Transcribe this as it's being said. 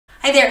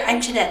Hi there,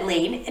 I'm Jeanette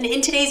Lane, and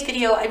in today's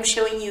video I'm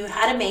showing you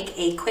how to make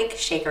a quick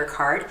shaker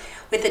card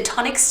with the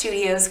Tonic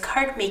Studios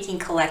card making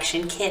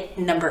collection kit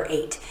number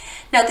 8.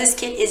 Now this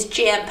kit is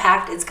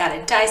jam-packed. It's got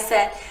a die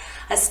set,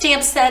 a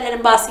stamp set, an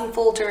embossing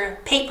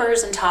folder,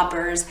 papers and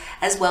toppers,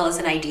 as well as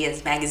an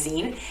ideas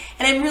magazine.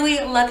 And I'm really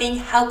loving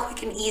how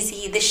quick and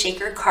easy the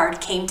shaker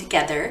card came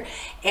together,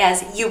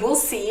 as you will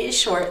see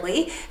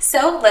shortly.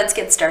 So let's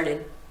get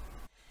started.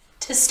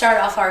 To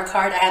start off our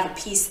card, I have a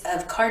piece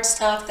of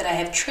cardstock that I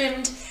have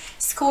trimmed,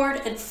 scored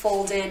and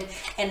folded,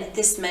 and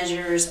this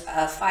measures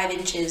 5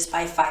 inches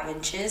by 5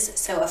 inches,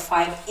 so a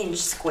 5-inch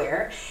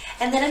square.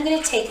 And then I'm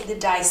going to take the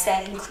die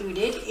set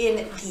included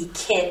in the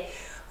kit,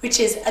 which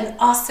is an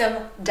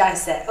awesome die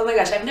set. Oh my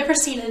gosh, I've never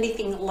seen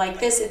anything like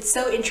this. It's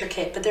so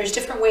intricate, but there's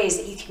different ways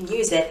that you can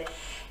use it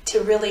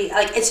to really,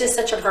 like, it's just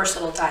such a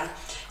versatile die.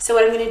 So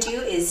what I'm going to do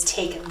is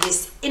take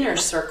this inner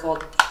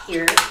circle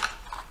here,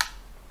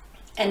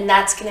 and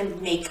that's going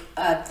to make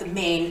the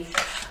main,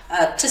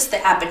 just the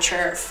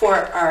aperture for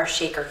our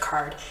shaker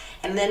card.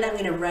 And then I'm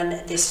going to run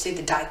this through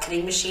the die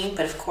cutting machine,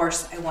 but of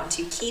course I want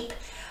to keep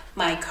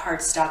my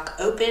cardstock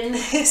open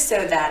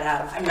so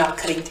that I'm not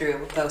cutting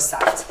through both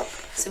sides.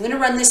 So I'm going to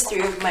run this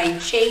through my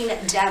Jane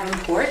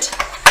Davenport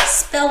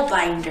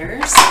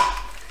Spellbinders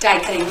die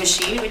cutting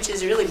machine, which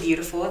is really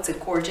beautiful. It's a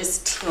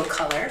gorgeous teal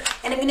color.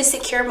 And I'm going to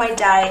secure my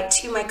die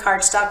to my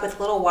cardstock with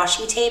little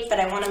washi tape, but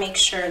I want to make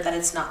sure that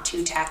it's not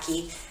too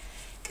tacky,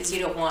 because you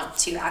don't want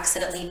to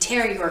accidentally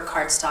tear your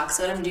cardstock.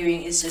 So what I'm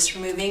doing is just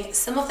removing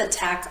some of the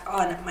tack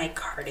on my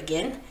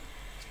cardigan.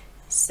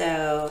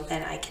 So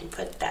then I can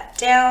put that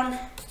down,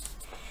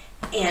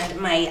 and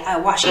my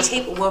washi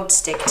tape won't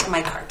stick to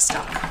my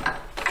cardstock.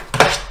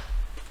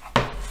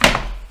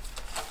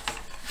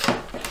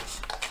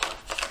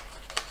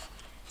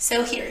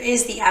 So here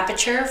is the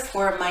aperture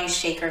for my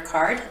shaker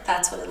card.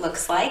 That's what it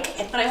looks like.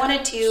 And what I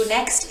want to do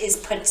next is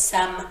put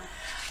some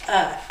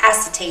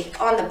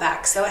acetate on the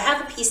back. So I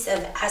have a piece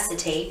of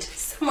acetate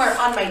somewhere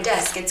on my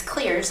desk. It's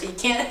clear, so you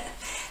can't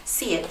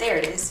see it. There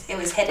it is. It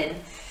was hidden.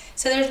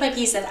 So there's my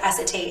piece of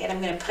acetate, and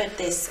I'm going to put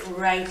this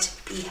right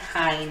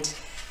behind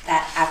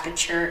that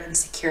aperture and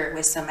secure it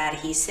with some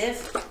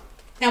adhesive.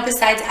 Now,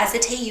 besides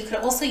acetate, you could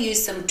also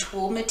use some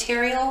tulle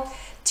material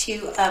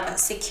to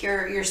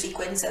secure your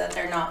sequins so that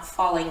they're not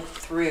falling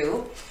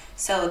through.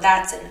 So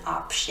that's an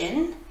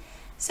option.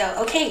 So,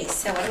 okay,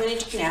 so what I'm going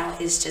to do now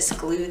is just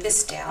glue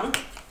this down.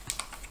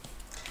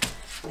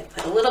 I'm going to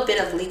put a little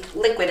bit of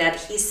liquid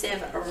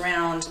adhesive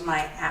around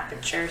my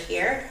aperture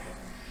here.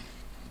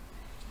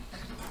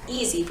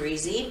 Easy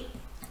breezy,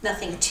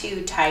 nothing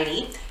too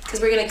tidy, because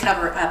we're going to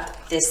cover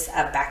up this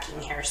backing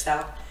here,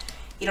 so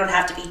you don't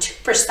have to be too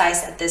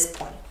precise at this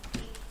point.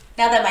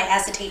 Now that my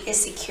acetate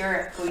is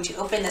secure, I'm going to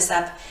open this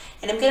up,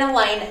 and I'm going to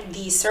line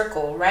the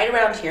circle right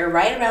around here,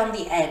 right around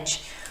the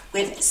edge,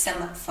 with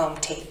some foam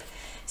tape.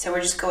 So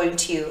we're just going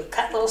to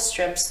cut little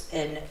strips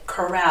and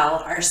corral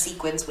our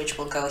sequins, which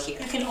will go here.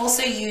 You can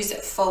also use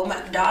foam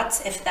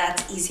dots if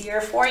that's easier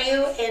for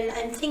you, and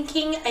I'm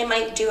thinking I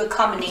might do a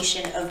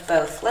combination of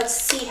both. Let's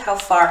see how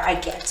far I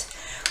get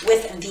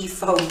with the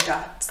foam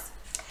dots.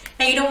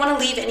 Now, you don't want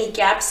to leave any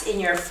gaps in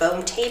your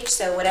foam tape,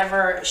 so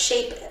whatever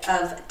shape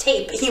of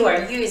tape you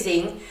are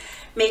using,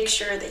 make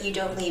sure that you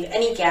don't leave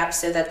any gaps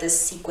so that the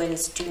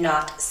sequins do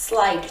not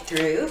slide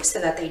through,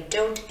 so that they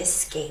don't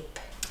escape.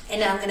 And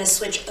now I'm going to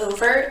switch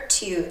over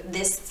to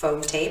this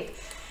foam tape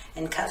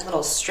and cut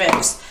little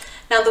strips.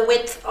 Now the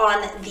width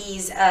on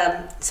these,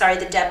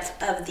 the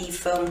depth of the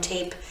foam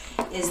tape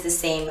is the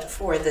same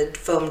for the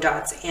foam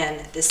dots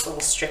and this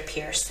little strip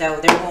here. So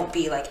there won't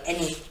be like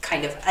any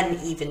kind of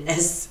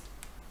unevenness.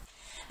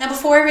 Now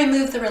before I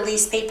remove the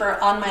release paper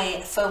on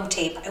my foam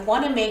tape, I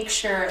want to make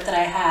sure that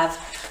I have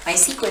my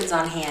sequins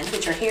on hand,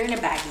 which are here in a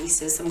baggie,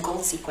 so some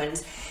gold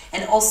sequins,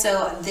 and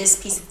also this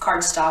piece of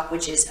cardstock,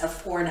 which is a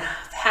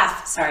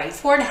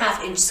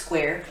 4.5 inch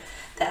square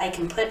that I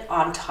can put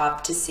on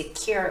top to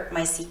secure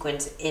my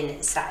sequins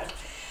inside.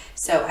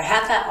 So I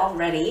have that all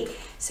ready.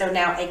 So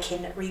now I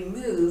can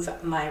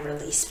remove my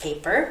release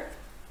paper.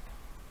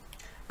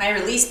 My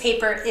release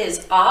paper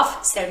is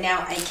off, so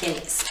now I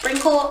can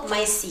sprinkle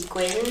my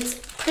sequins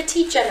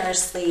pretty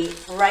generously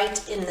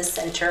right in the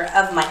center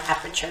of my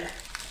aperture.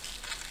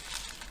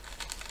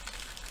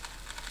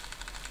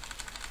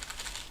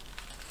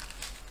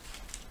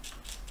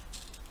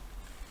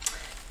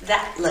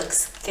 That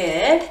looks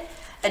good.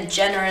 A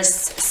generous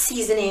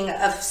seasoning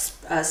of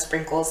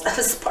sprinkles of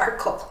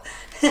sparkle.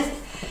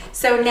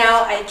 So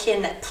now I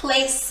can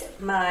place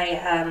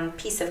my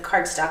piece of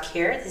cardstock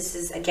here. This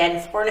is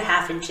again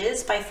 4.5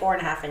 inches by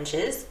 4.5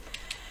 inches.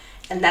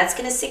 And that's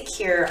going to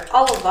secure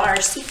all of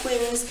our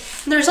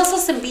sequins. And there's also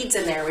some beads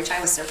in there, which I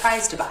was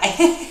surprised by.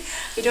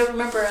 I don't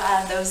remember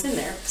those in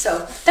there.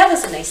 So that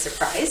was a nice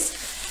surprise,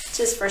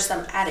 just for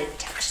some added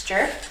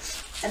texture.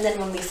 And then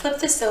when we flip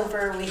this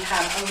over, we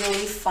have a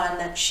really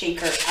fun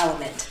shaker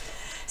element.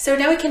 So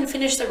now we can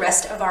finish the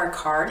rest of our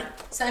card.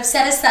 So I've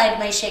set aside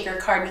my shaker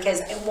card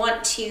because I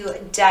want to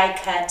die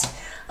cut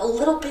a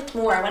little bit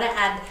more. I want to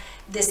add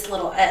this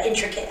little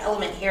intricate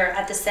element here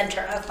at the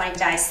center of my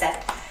die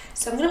set.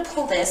 So I'm going to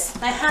pull this.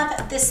 I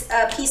have this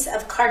piece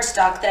of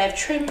cardstock that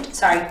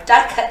I've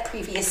die cut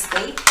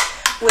previously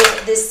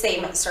with this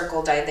same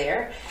circle die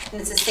there. And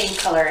it's the same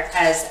color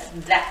as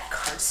that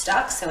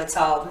cardstock, so it's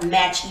all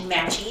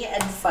matchy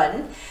and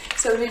fun.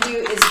 So what I'm going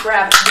to do is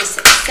grab this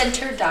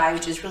center die,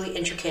 which is really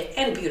intricate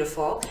and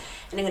beautiful,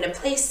 and I'm going to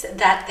place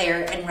that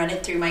there and run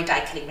it through my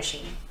die cutting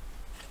machine.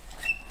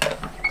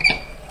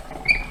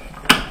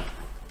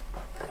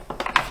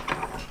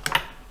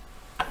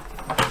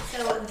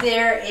 So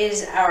there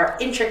is our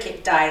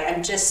intricate die.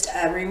 I'm just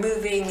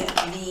removing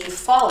the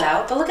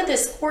fallout, but look at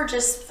this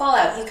gorgeous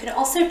fallout. You can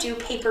also do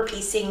paper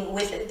piecing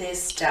with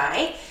this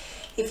die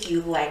if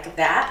you like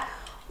that.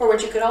 Or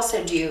what you could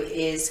also do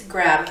is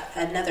grab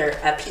another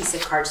piece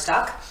of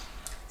cardstock.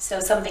 So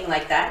something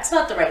like that. It's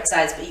not the right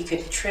size, but you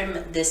could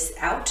trim this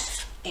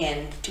out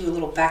and do a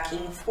little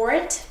backing for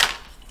it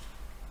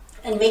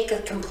and make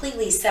a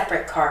completely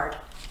separate card.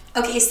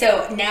 Okay,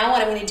 so now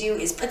what I'm going to do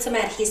is put some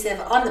adhesive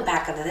on the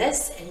back of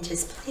this and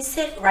just place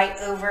it right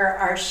over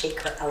our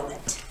shaker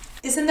element.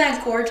 Isn't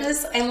that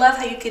gorgeous? I love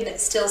how you can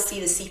still see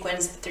the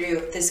sequins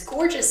through this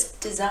gorgeous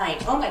design.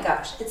 Oh my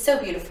gosh, it's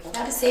so beautiful.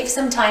 Now to save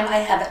some time, I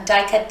have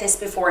die cut this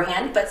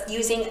beforehand, but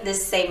using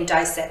this same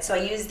die set. So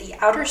I use the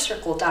outer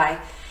circle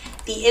die,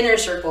 the inner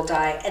circle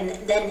die, and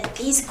then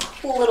these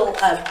cool little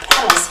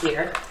panels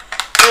here.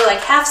 They're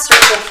like half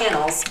circle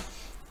panels.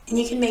 And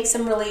you can make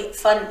some really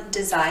fun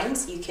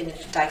designs. You can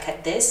die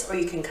cut this, or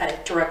you can cut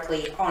it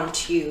directly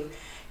onto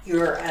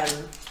your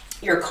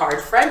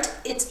card front.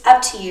 It's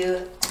up to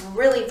you.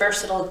 Really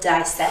versatile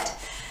die set.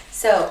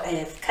 So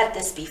I've cut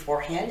this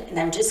beforehand, and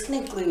I'm just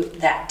going to glue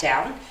that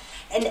down.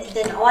 And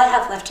then all I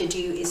have left to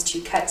do is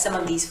to cut some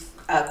of these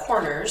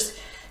corners.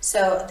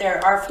 So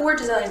there are 4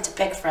 designs to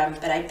pick from,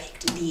 but I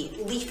picked the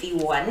leafy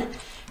one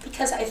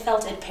because I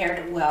felt it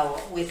paired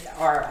well with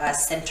our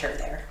center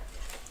there.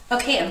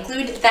 Okay, I've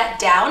glued that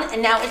down,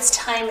 and now it's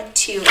time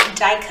to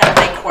die cut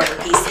my corner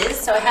pieces.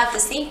 So I have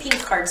the same pink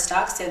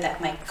cardstock so that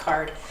my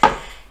card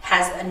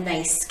has a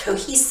nice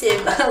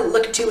cohesive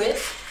look to it.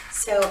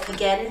 So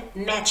again,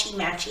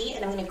 matchy,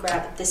 and I'm going to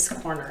grab this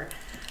corner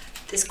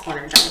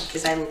die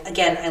because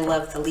I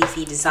love the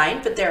leafy design,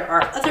 but there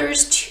are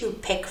others to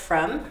pick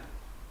from.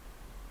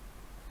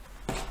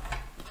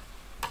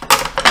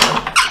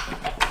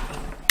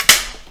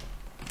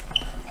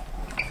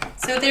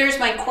 So there's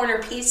my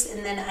corner piece,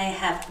 and then I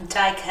have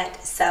die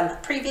cut some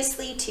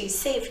previously to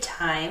save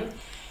time,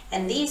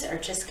 and these are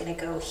just going to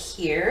go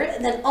here.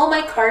 And then all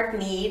my card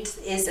needs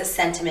is a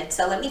sentiment,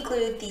 so let me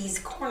glue these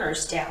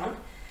corners down.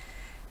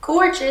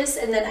 Gorgeous,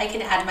 and then I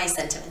can add my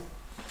sentiment.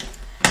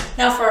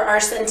 Now for our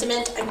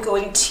sentiment, I'm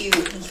going to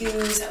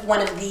use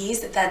one of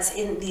these that's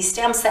in the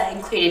stamp set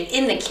included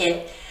in the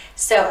kit.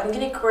 So I'm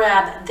going to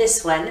grab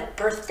this one,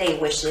 Birthday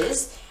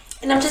Wishes,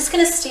 and I'm just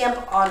going to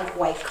stamp on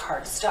white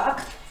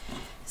cardstock.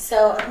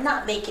 So I'm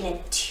not making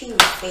it too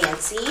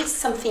fancy,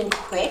 something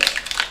quick.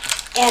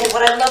 And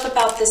what I love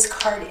about this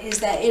card is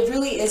that it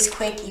really is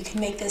quick. You can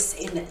make this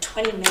in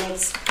 20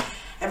 minutes.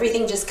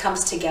 Everything just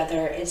comes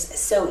together. It's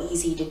so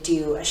easy to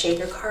do a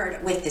shaker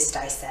card with this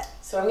die set.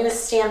 So I'm going to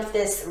stamp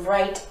this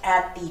right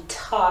at the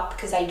top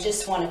because I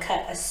just want to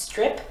cut a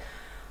strip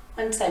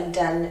once I'm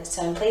done.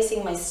 So I'm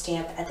placing my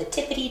stamp at the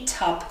tippity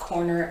top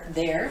corner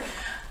there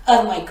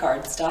of my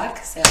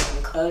cardstock. So I'm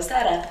going to close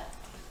that up.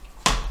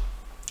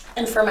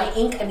 And for my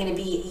ink, I'm going to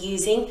be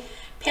using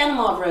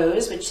Panama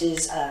Rose, which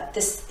is,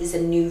 this is a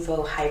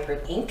Nuvo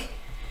hybrid ink.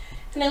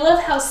 And I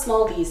love how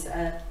small these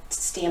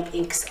stamp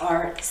inks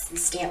are,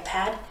 this stamp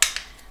pad.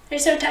 They're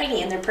so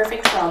tiny and they're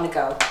perfect for on the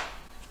go.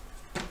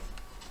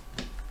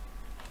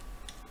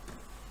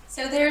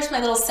 So there's my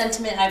little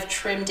sentiment. I've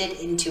trimmed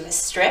it into a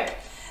strip.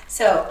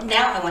 So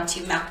now I want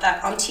to mount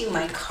that onto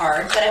my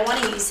card, but I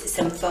want to use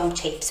some foam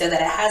tape so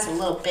that it has a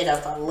little bit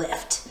of a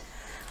lift,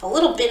 a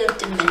little bit of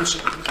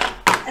dimension.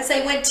 As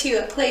I went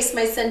to place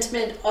my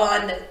sentiment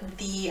on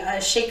the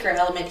shaker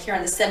element here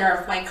on the center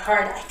of my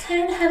card, I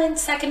kind of had a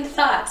second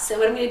thought. So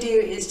what I'm going to do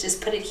is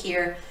just put it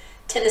here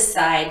to the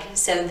side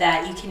so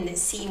that you can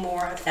see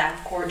more of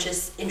that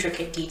gorgeous,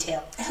 intricate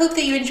detail. I hope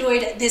that you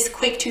enjoyed this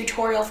quick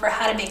tutorial for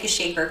how to make a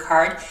shaker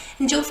card.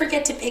 And don't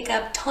forget to pick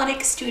up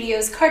Tonic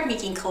Studios Card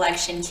Making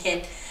Collection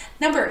Kit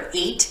number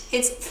 8.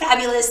 It's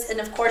fabulous, and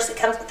of course it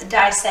comes with the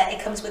die set.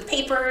 It comes with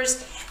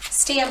papers,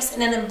 stamps,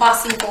 and an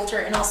embossing folder,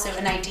 and also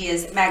an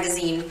ideas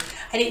magazine.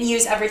 I didn't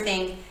use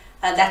everything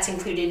that's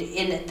included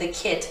in the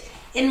kit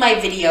in my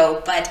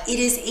video, but it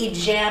is a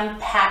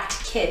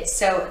jam-packed kit,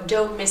 so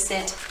don't miss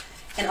it.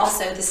 And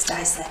also this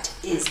die set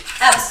is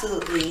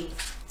absolutely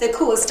the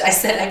coolest die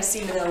set I've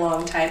seen in a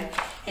long time.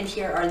 And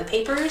here are the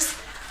papers,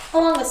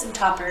 along with some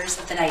toppers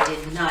that I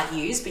did not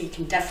use, but you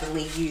can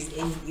definitely use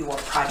in your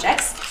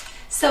projects.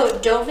 So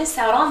don't miss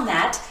out on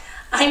that.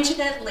 I'm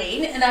Jeanette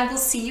Lane, and I will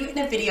see you in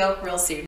a video real soon.